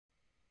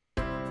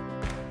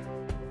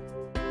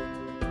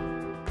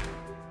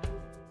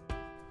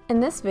In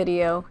this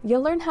video,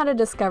 you'll learn how to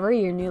discover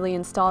your newly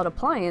installed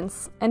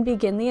appliance and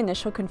begin the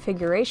initial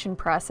configuration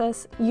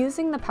process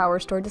using the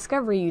PowerStore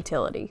Discovery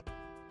utility.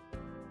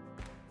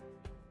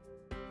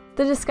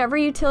 The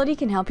Discovery utility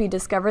can help you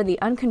discover the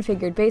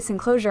unconfigured base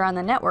enclosure on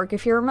the network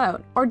if you're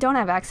remote or don't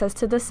have access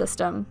to the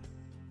system.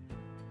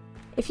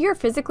 If you are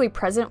physically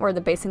present where the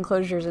base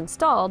enclosure is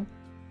installed,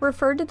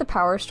 refer to the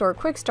PowerStore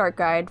Quick Start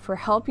guide for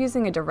help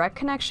using a direct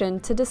connection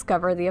to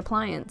discover the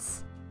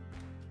appliance.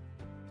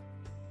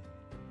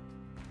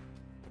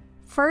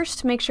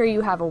 First, make sure you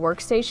have a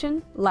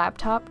workstation,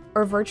 laptop,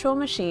 or virtual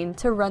machine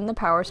to run the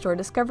PowerStore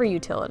Discovery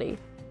utility.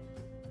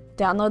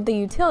 Download the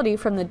utility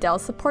from the Dell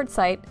support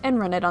site and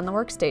run it on the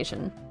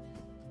workstation.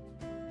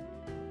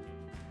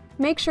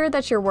 Make sure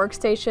that your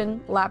workstation,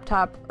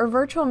 laptop, or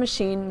virtual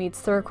machine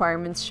meets the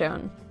requirements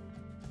shown.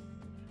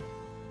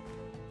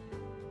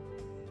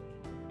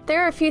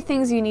 There are a few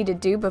things you need to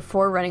do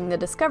before running the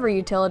Discovery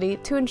utility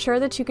to ensure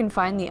that you can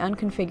find the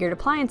unconfigured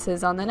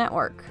appliances on the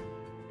network.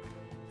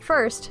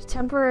 First,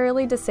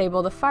 temporarily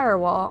disable the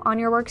firewall on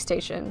your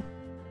workstation.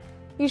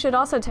 You should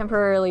also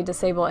temporarily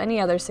disable any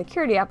other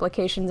security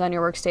applications on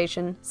your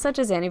workstation, such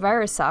as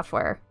antivirus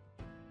software.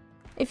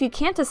 If you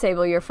can't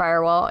disable your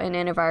firewall and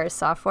antivirus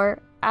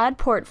software, add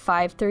port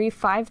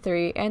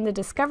 5353 and the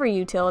Discovery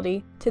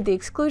utility to the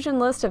exclusion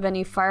list of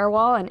any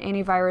firewall and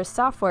antivirus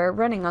software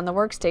running on the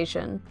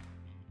workstation.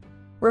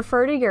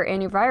 Refer to your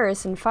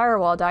antivirus and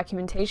firewall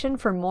documentation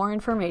for more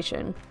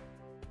information.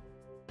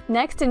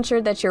 Next,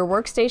 ensure that your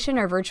workstation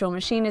or virtual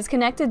machine is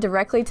connected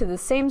directly to the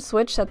same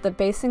switch that the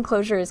base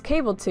enclosure is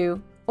cabled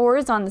to, or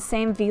is on the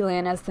same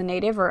VLAN as the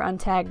native or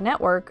untagged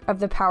network of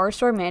the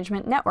PowerStore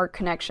Management Network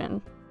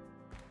connection.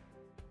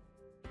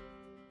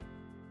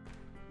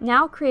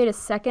 Now create a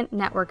second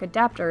network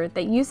adapter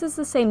that uses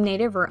the same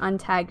native or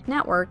untagged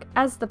network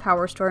as the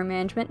PowerStore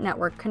Management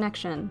Network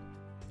connection.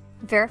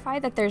 Verify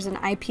that there's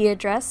an IP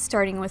address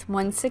starting with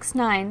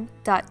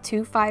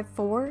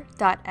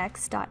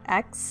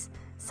 169.254.x.x/16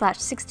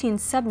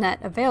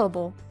 subnet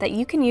available that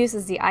you can use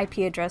as the IP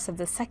address of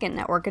the second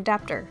network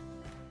adapter.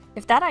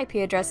 If that IP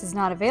address is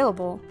not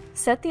available,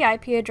 set the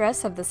IP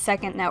address of the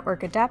second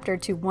network adapter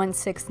to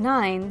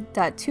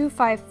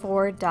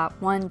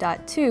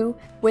 169.254.1.2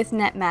 with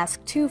netmask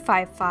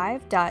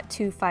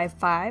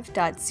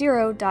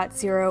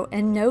 255.255.0.0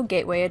 and no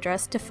gateway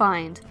address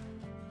defined.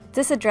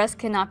 This address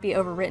cannot be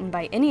overwritten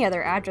by any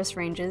other address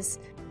ranges,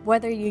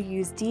 whether you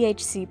use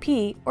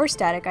DHCP or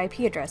static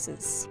IP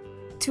addresses.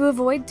 To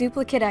avoid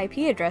duplicate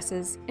IP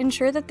addresses,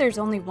 ensure that there's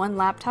only one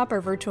laptop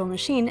or virtual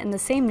machine in the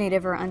same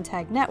native or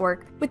untagged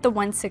network with the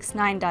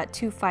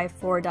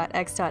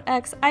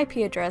 169.254.x.x IP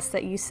address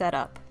that you set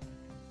up.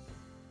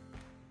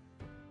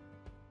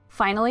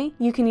 Finally,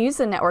 you can use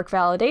the network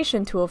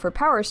validation tool for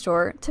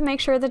PowerStore to make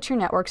sure that your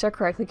networks are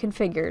correctly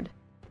configured.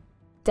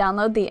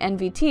 Download the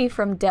NVT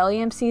from Dell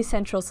EMC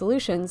Central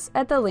Solutions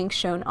at the link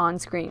shown on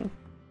screen.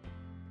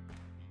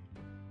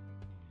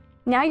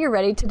 Now you're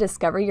ready to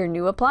discover your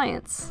new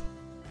appliance.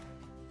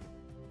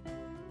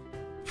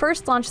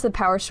 First, launch the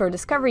PowerStore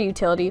Discovery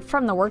utility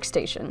from the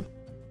workstation.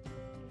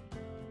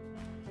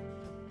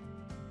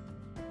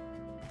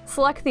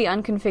 Select the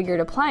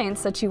unconfigured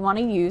appliance that you want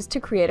to use to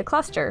create a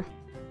cluster.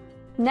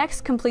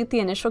 Next, complete the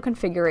initial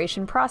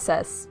configuration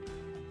process.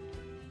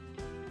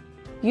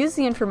 Use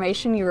the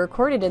information you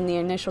recorded in the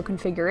initial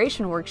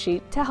configuration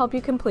worksheet to help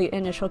you complete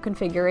initial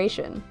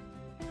configuration.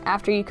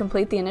 After you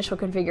complete the initial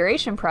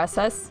configuration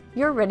process,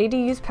 you're ready to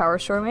use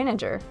PowerStore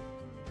Manager.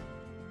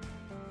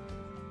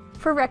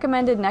 For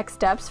recommended next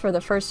steps for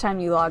the first time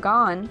you log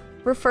on,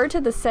 refer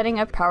to the Setting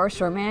Up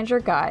PowerStore Manager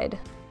guide.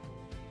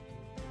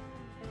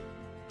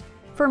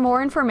 For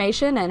more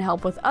information and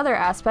help with other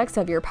aspects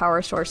of your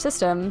PowerStore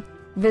system,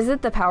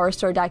 visit the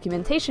PowerStore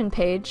documentation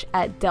page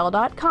at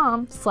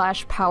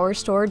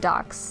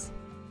dell.com/PowerStoreDocs.